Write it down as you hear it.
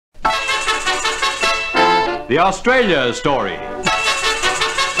The Australia Story.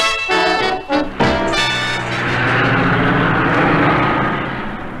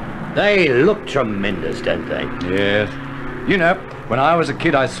 They look tremendous, don't they? Yes. You know, when I was a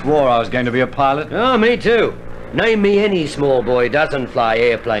kid, I swore I was going to be a pilot. Oh, me too. Name me any small boy who doesn't fly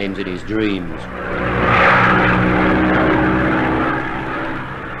airplanes in his dreams.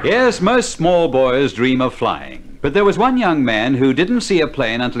 Yes, most small boys dream of flying. But there was one young man who didn't see a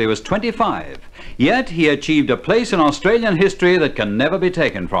plane until he was 25. Yet he achieved a place in Australian history that can never be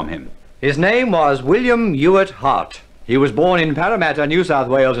taken from him. His name was William Ewart Hart. He was born in Parramatta, New South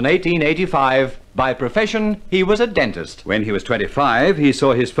Wales in 1885. By profession, he was a dentist. When he was 25, he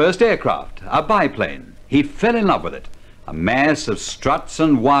saw his first aircraft, a biplane. He fell in love with it. A mass of struts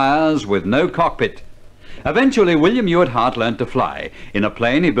and wires with no cockpit. Eventually, William Ewart Hart learned to fly in a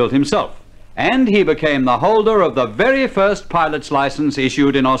plane he built himself. And he became the holder of the very first pilot's license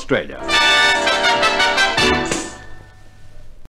issued in Australia.